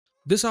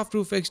This After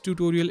Effects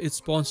tutorial is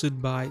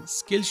sponsored by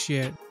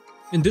Skillshare.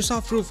 In this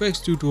After Effects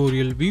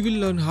tutorial, we will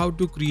learn how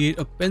to create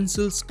a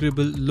pencil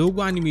scribble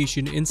logo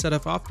animation inside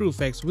of After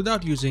Effects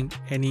without using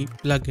any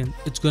plugin.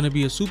 It's gonna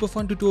be a super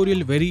fun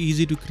tutorial, very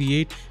easy to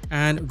create,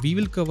 and we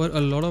will cover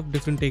a lot of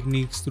different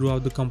techniques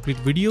throughout the complete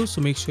video.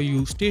 So make sure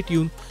you stay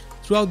tuned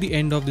throughout the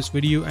end of this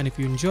video, and if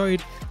you enjoy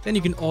it, then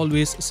you can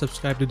always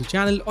subscribe to the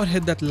channel or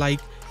hit that like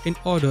in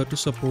order to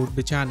support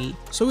the channel.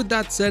 So with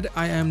that said,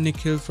 I am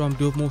Nikhil from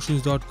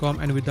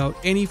𝗵𝗂𝗡𝑚otions.com, and without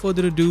any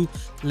further ado,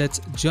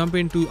 let's jump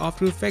into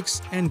After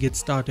Effects and get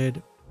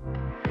started.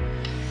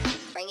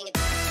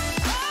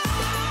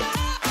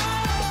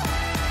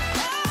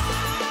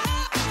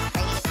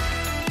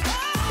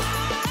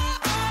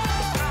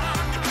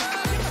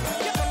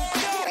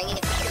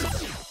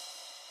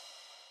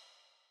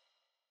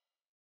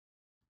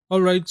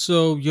 Alright,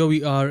 so here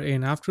we are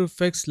in After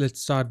Effects. Let's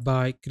start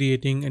by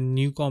creating a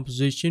new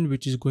composition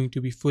which is going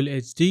to be full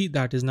HD,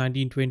 that is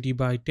 1920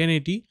 by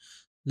 1080.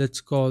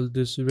 Let's call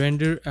this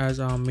render as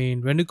our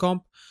main render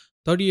comp.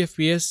 30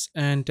 FPS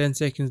and 10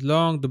 seconds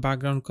long. The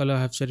background color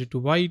I have set it to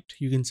white.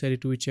 You can set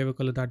it to whichever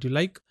color that you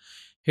like.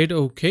 Hit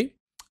OK.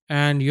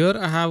 And here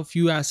I have a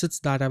few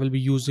assets that I will be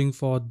using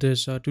for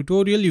this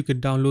tutorial. You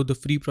can download the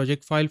free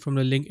project file from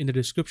the link in the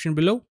description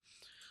below.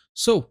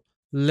 So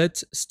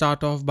let's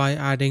start off by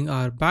adding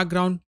our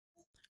background.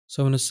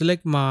 So I'm going to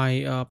select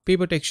my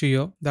paper texture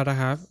here that I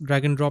have,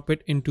 drag and drop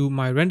it into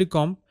my render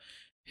comp,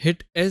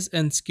 hit S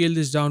and scale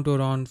this down to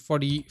around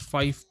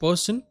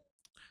 45%.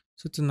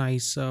 So it's a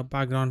nice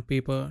background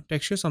paper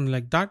texture, something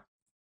like that.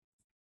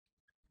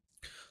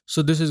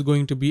 So this is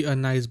going to be a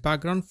nice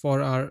background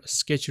for our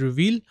sketch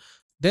reveal.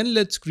 Then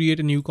let's create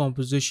a new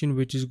composition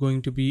which is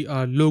going to be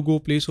our logo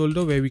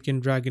placeholder, where we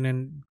can drag in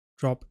and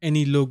drop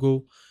any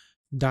logo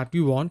that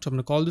we want. So I'm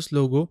going to call this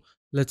logo.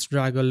 Let's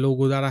drag a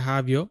logo that I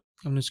have here.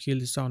 I'm going to scale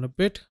this down a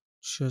bit,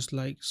 just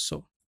like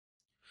so.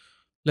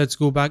 Let's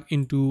go back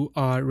into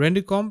our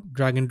render comp,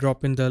 drag and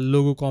drop in the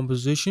logo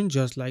composition,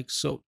 just like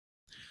so.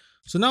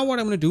 So now what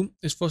I'm going to do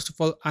is first of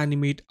all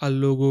animate a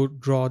logo,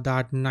 draw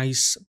that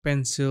nice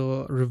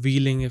pencil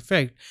revealing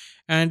effect.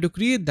 And to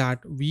create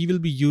that, we will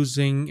be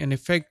using an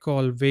effect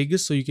called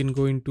Vegas. So you can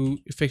go into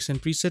effects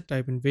and preset,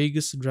 type in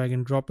Vegas, drag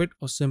and drop it,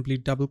 or simply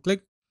double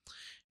click.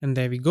 And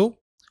there we go.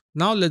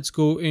 Now let's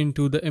go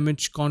into the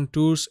image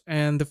contours,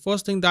 and the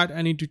first thing that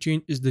I need to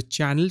change is the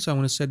channel. So I'm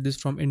going to set this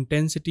from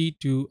intensity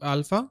to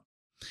alpha,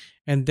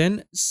 and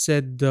then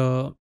set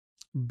the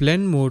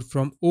blend mode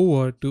from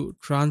over to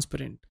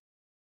transparent.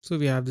 So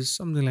we have this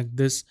something like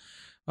this.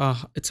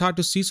 It's hard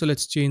to see, so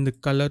let's change the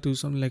color to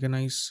something like a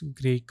nice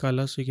gray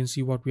color so you can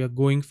see what we are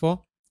going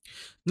for.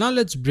 Now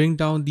let's bring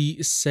down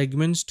the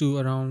segments to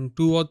around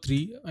 2 or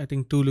 3. I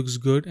think 2 looks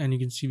good, and you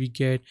can see we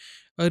get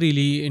a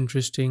really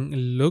interesting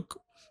look.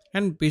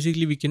 And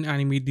basically we can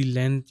animate the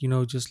length,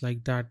 just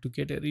like that, to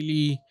get a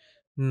really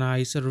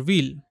nice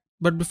reveal.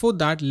 But before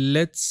that,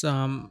 let's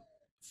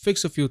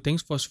fix a few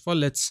things. First of all,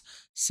 let's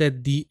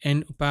set the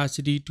end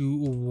opacity to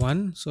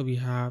 1. So we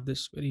have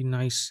this very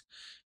nice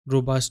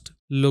robust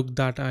look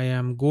that I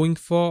am going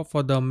for.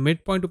 For the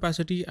midpoint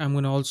opacity, I'm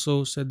going to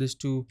also set this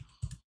to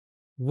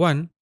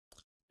 1.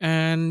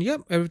 And yeah,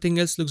 everything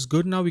else looks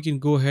good. Now we can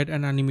go ahead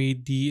and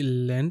animate the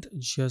length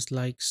just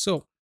like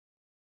so.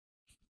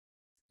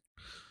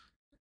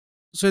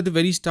 So at the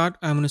very start,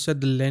 I'm going to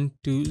set the length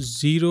to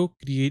 0,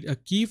 create a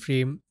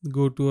keyframe,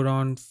 go to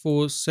around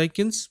 4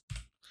 seconds,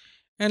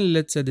 and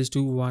let's set this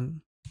to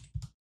 1.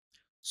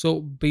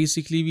 So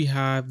basically we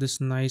have this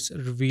nice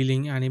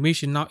revealing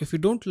animation. Now, if you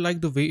don't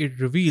like the way it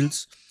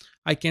reveals,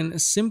 I can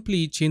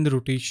simply change the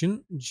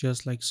rotation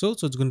just like so.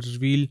 So it's going to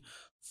reveal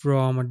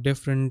from a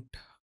different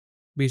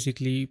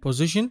basically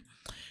position,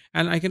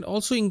 and I can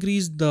also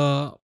increase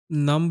the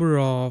number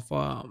of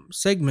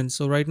segments.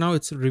 So right now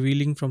it's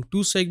revealing from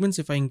 2 segments.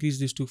 If I increase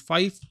this to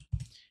 5,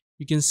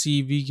 you can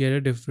see we get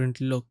a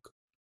different look.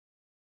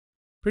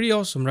 Pretty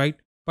awesome, right?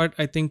 But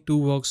I think 2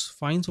 works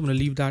fine, so I'm going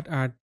to leave that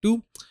at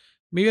 2.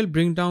 Maybe I'll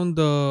bring down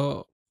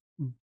the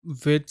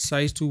width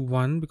size to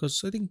 1,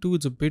 because I think 2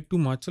 is a bit too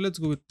much. So let's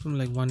go with something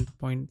like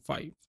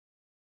 1.5.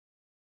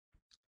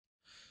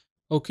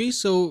 Okay,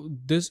 so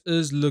this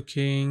is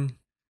looking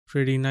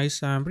pretty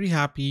nice. I'm pretty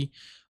happy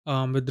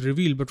with the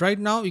reveal. But right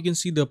now you can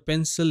see the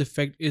pencil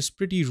effect is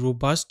pretty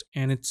robust,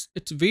 and it's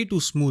way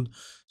too smooth.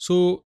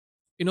 So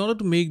in order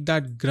to make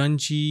that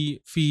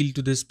grungy feel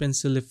to this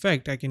pencil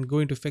effect, I can go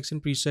into effects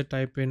and preset,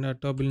 type in a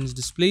turbulence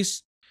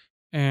displace,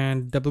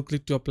 and double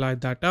click to apply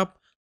that up.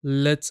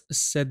 Let's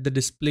set the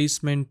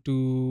displacement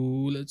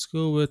to, let's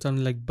go with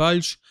something like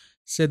bulge,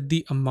 set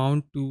the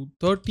amount to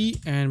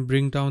 30, and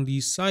bring down the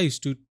size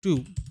to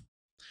 2.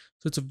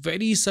 So it's a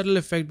very subtle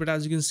effect, but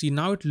as you can see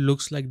now, it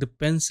looks like the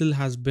pencil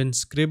has been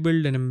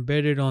scribbled and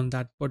embedded on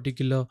that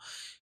particular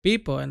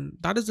paper, and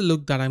that is the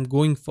look that I'm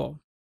going for.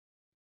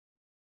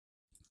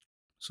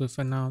 So if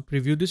I now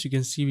preview this, you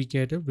can see we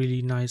get a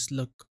really nice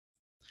look.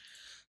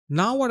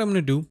 Now what I'm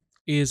going to do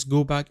is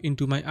go back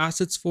into my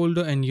assets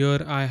folder, and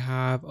here I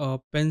have a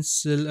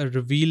pencil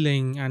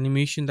revealing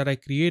animation that I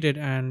created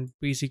and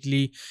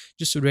basically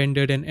just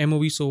rendered an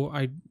MOV. So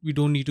we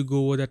don't need to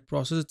go over that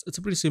process. It's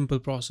a pretty simple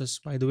process,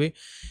 by the way.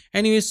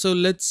 Anyway, so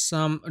let's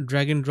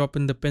drag and drop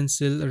in the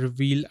pencil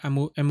reveal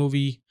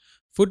MOV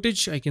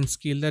footage. I can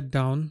scale that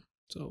down.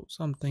 So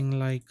something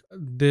like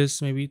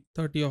this, maybe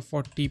 30 or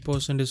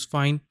 40% is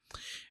fine.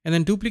 And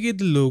then duplicate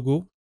the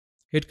logo,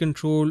 hit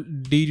Control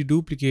D to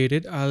duplicate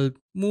it. I'll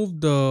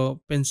move the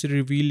pencil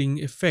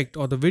revealing effect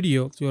or the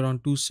video to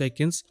around 2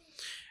 seconds.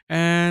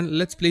 And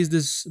let's place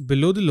this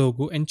below the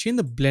logo and change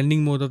the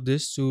blending mode of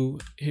this to,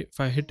 if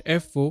I hit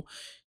F4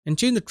 and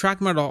change the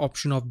track matte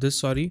option of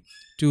this,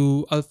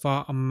 to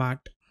alpha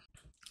matte.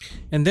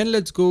 And then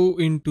let's go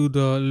into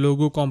the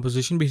logo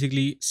composition.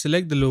 Basically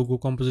select the logo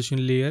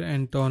composition layer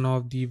and turn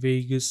off the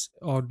Vegas,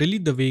 or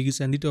delete the Vegas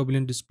and the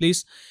turbulent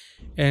displace.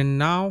 And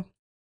now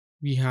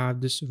we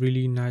have this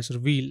really nice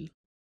reveal,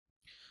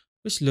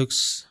 which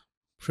looks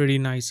pretty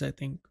nice, I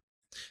think.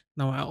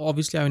 Now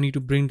obviously I need to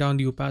bring down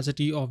the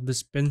opacity of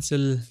this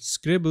pencil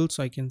scribble,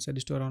 so I can set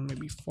it to around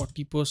maybe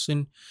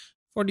 40%.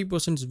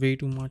 40% is way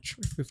too much,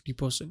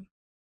 50%.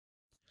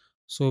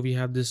 So we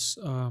have this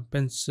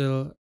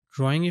pencil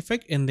drawing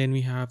effect, and then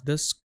we have the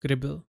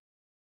scribble.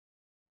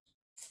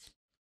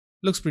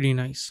 Looks pretty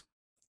nice.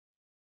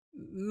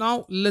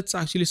 Now let's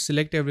actually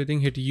select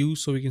everything, hit U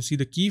so we can see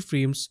the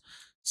keyframes.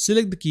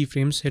 Select the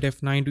keyframes, hit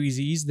F9 to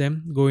easy ease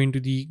them, go into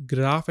the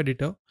graph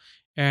editor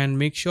and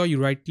make sure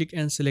you right click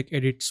and select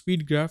edit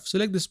speed graph.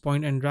 Select this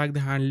point and drag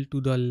the handle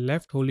to the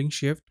left holding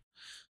shift.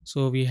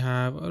 So we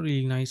have a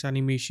really nice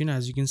animation,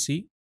 as you can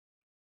see.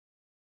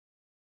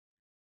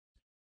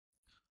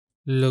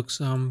 Looks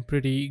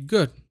pretty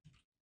good.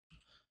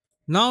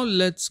 Now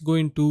let's go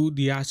into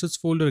the assets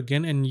folder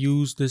again and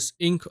use this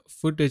ink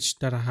footage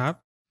that I have.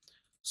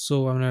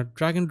 So I'm gonna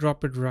drag and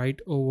drop it right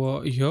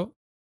over here.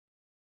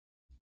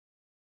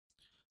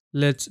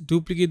 Let's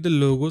duplicate the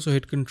logo, so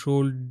hit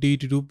Control D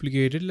to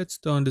duplicate it. Let's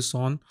turn this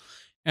on,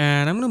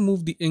 and I'm gonna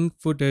move the ink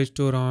footage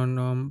to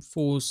around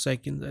 4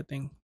 seconds, I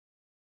think.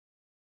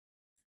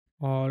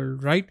 All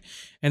right,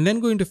 and then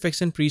go into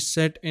effects and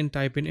preset and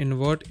type in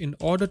invert in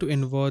order to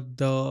invert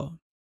the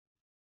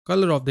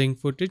color of the ink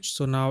footage.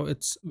 So now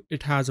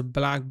it has a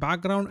black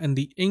background and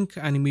the ink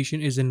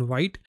animation is in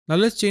white. Now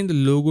let's change the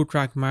logo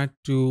track matte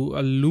to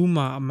a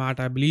Luma matte,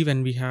 I believe,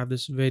 and we have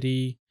this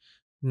very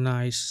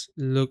nice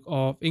look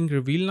of ink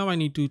reveal. Now I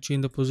need to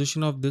change the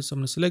position of this. I'm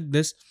going to select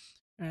this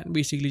and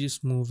basically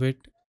just move it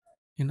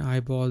and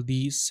eyeball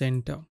the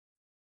center.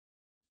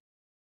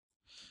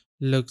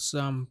 Looks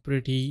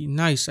pretty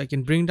nice. I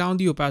can bring down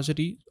the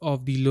opacity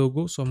of the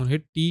logo, so I'm gonna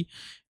hit T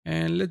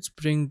and let's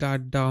bring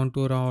that down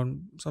to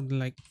around something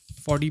like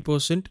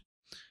 40%.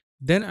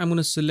 Then I'm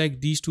gonna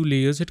select these two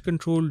layers, hit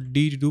Control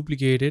D to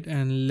duplicate it,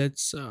 and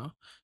let's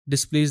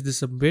displace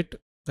this a bit,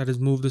 that is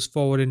move this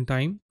forward in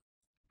time.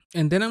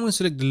 And then I'm going to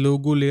select the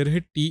logo layer,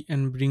 hit T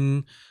and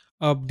bring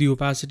up the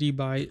opacity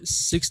by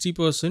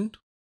 60%.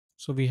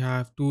 So we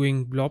have two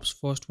ink blobs,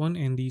 first one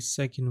and the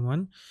second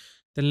one.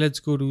 Then let's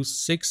go to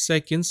 6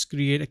 seconds,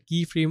 create a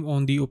keyframe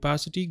on the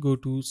opacity, go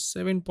to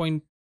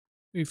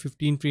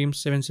 7.15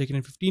 frames, 7 seconds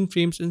and 15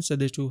 frames and set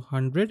this to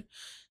 100.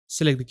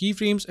 Select the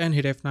keyframes and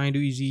hit F9 to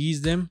easy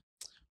ease them.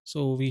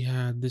 So we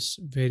have this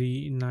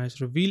very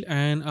nice reveal,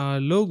 and our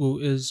logo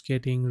is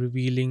getting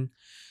revealing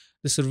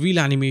this reveal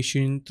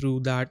animation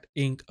through that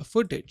ink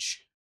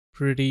footage.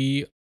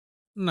 Pretty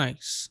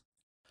nice.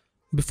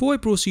 Before I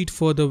proceed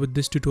further with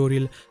this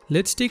tutorial,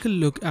 let's take a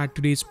look at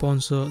today's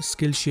sponsor,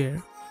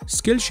 Skillshare.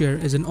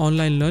 Skillshare is an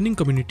online learning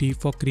community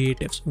for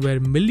creatives where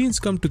millions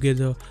come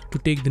together to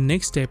take the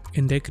next step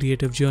in their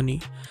creative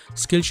journey.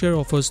 Skillshare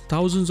offers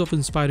thousands of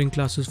inspiring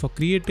classes for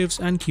creatives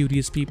and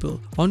curious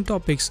people on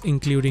topics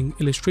including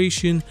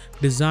illustration,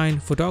 design,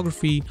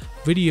 photography,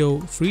 video,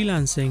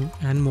 freelancing,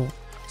 and more.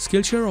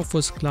 Skillshare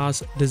offers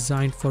class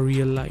designed for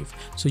real life,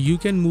 so you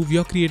can move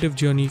your creative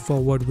journey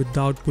forward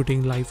without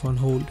putting life on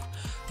hold.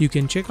 You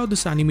can check out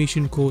this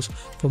animation course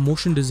for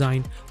motion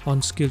design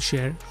on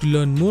Skillshare to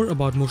learn more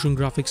about motion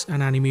graphics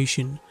and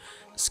animation.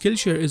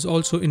 Skillshare is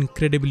also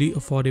incredibly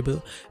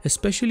affordable,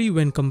 especially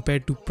when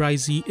compared to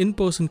pricey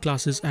in-person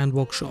classes and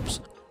workshops.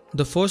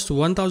 The first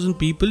 1000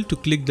 people to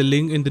click the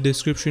link in the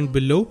description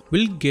below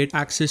will get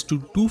access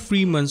to 2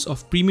 free months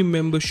of premium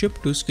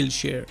membership to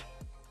Skillshare.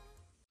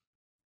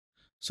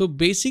 So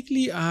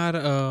basically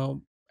our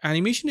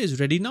animation is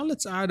ready. Now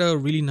let's add a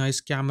really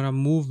nice camera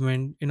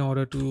movement in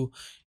order to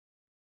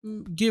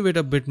give it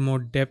a bit more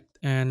depth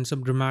and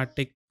some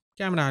dramatic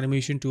camera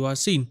animation to our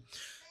scene.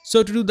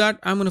 So to do that,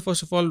 I'm going to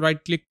first of all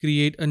right click,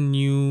 create a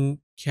new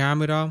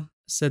camera,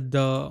 set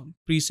the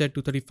preset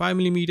to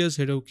 35mm,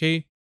 hit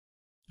OK.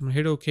 I'm going to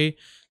hit OK.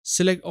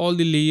 Select all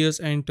the layers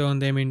and turn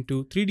them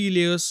into 3D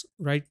layers.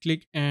 Right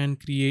click and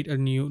create a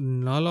new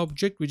null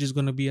object, which is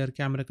going to be our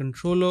camera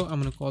controller. I'm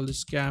going to call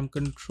this cam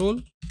control.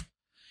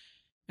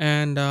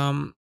 And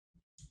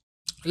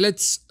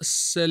let's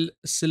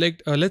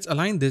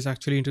align this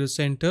actually into the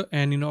center,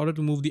 and in order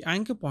to move the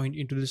anchor point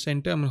into the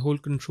center, I'm going to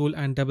hold control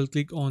and double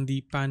click on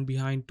the pan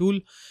behind tool.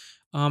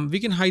 We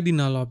can hide the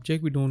null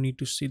object, we don't need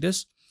to see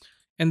this.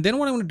 And then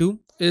what I'm going to do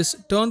is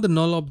turn the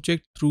null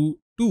object through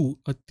to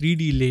a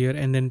 3D layer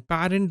and then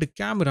parent the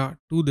camera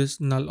to this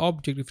null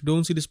object. If you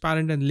don't see this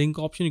parent and link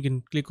option, you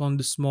can click on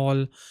the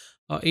small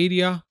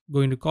area,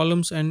 go into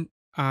columns and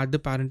add the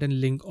parent and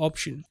link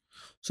option.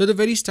 So at the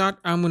very start,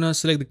 I'm going to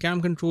select the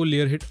cam control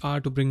layer, hit R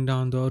to bring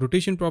down the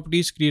rotation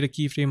properties, create a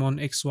keyframe on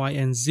X, Y,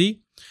 and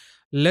Z.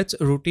 Let's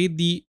rotate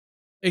the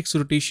X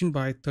rotation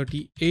by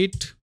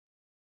 38,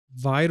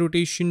 Y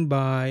rotation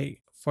by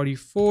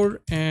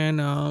 44,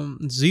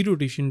 and Z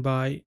rotation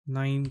by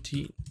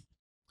 19.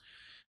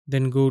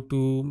 Then go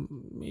to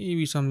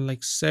maybe something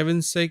like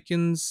 7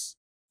 seconds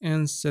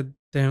and set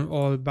them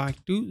all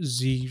back to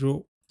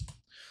 0.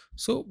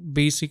 So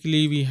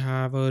basically we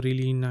have a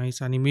really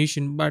nice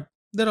animation, but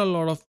there are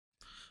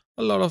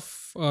a lot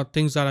of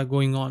things that are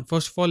going on.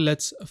 First of all,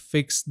 let's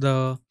fix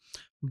the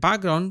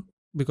background,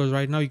 because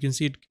right now you can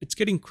see it's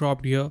getting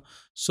cropped here.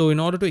 So in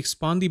order to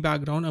expand the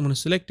background, I'm going to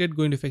select it,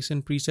 go into effects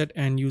and preset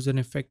and use an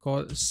effect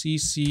called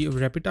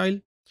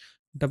𝗕𝗵𝗵𝗫𝗫.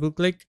 Double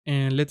click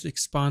and let's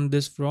expand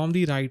this from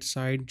the right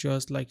side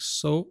just like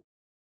so.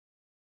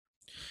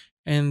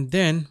 And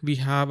then we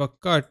have a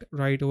cut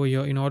right over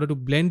here. In order to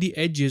blend the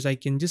edges, I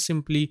can just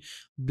simply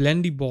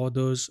blend the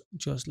borders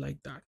just like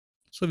that.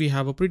 So we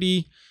have a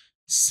pretty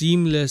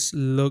seamless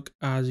look,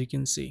 as you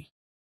can see,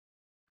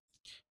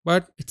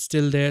 but it's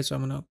still there. So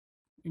I'm gonna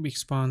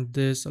expand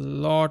this a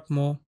lot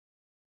more,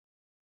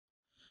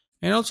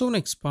 and also gonna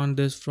expand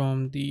this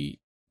from the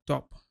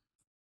top.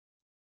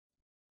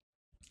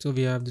 So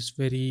we have this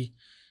very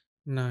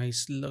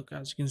nice look,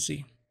 as you can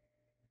see.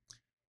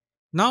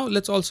 Now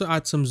let's also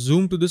add some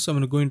zoom to this. So I'm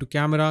going to go into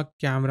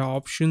camera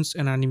options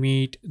and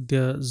animate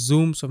the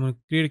zoom. So I'm going to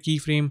create a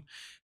keyframe,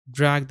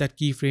 drag that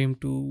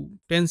keyframe to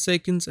 10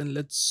 seconds, and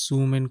let's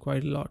zoom in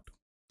quite a lot.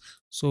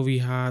 So we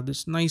have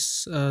this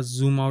nice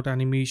zoom out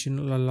animation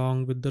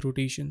along with the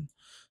rotation.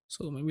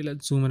 So maybe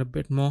let's zoom in a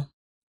bit more.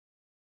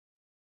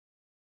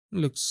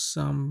 Looks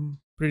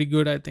pretty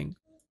good, I think.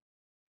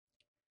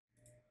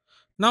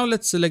 Now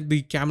let's select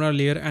the camera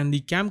layer and the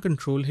cam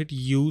control, hit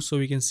U so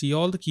we can see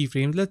all the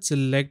keyframes. Let's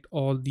select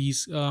all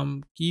these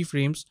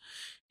keyframes,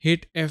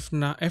 hit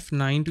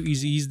F9 to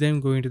ease them,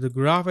 go into the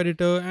graph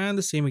editor, and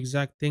the same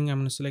exact thing. I'm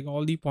going to select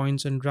all the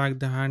points and drag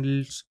the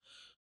handles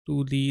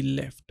to the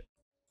left.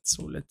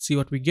 So let's see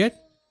what we get.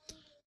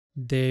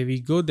 There we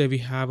go. There we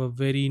have a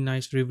very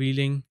nice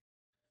revealing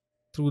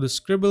through the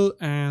scribble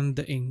and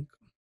the ink.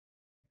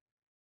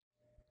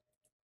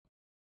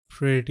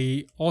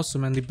 Pretty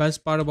awesome. And the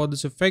best part about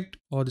this effect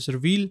or this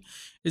reveal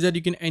is that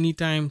you can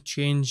anytime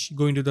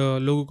go into the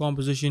logo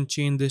composition,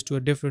 change this to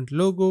a different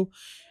logo,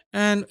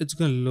 and it's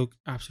going to look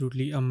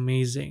absolutely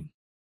amazing.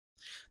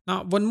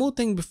 Now, one more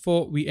thing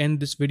before we end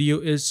this video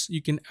is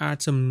you can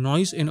add some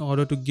noise in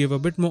order to give a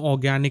bit more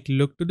organic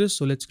look to this.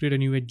 So let's create a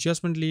new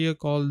adjustment layer,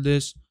 call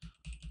this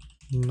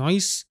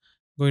noise.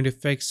 Go into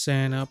effects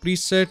and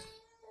preset.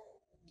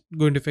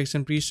 Go into effects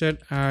and preset,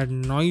 add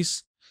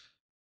noise.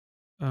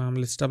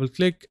 Let's double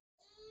click,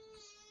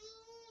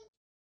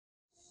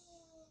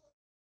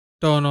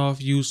 turn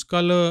off use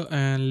color,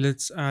 and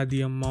let's add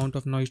the amount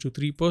of noise to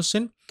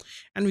 3%.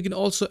 And we can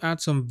also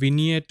add some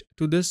vignette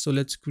to this. So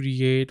let's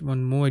create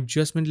one more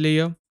adjustment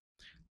layer.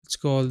 Let's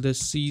call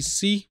this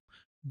CC.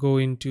 Go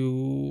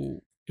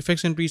into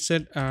effects and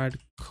preset, add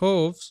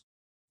curves,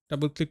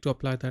 double click to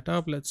apply that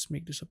up. Let's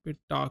make this a bit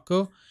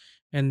darker,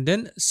 and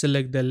then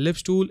select the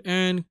ellipse tool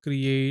and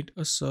create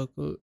a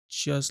circle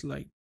just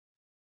like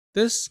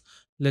this.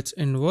 Let's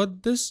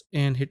invert this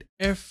and hit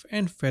F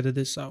and feather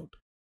this out.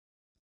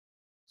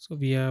 So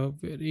we have a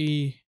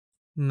very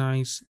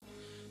nice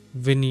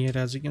vignette,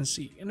 as you can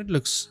see, and it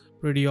looks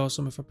pretty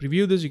awesome. If I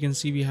preview this, you can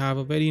see we have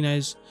a very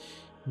nice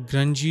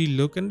grungy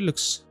look and it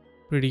looks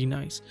pretty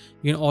nice.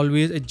 You can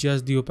always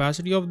adjust the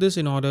opacity of this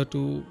in order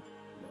to,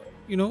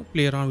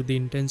 play around with the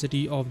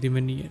intensity of the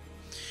vignette.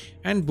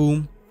 And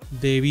boom,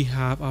 there we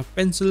have our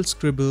pencil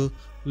scribble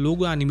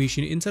logo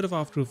animation inside of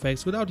After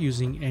Effects without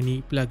using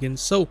any plugins.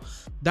 So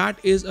that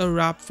is a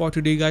wrap for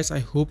today, guys. I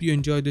hope you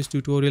enjoyed this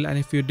tutorial, and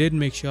if you did,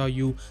 make sure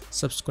you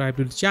subscribe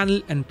to the channel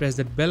and press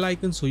that bell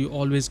icon so you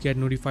always get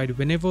notified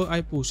whenever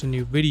I post a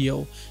new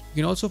video. You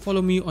can also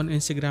follow me on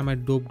Instagram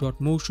at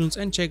dope.motions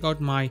and check out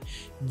my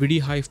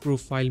𝗦𝘂𝗽𝗍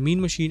profile, Mean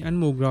Machine and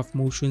MoGraph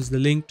Motions. The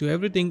link to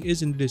everything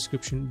is in the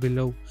description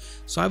below.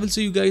 So I will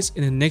see you guys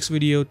in the next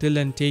video. Till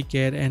then, take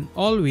care and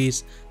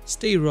always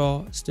stay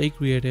raw, stay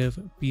creative.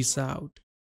 Peace out.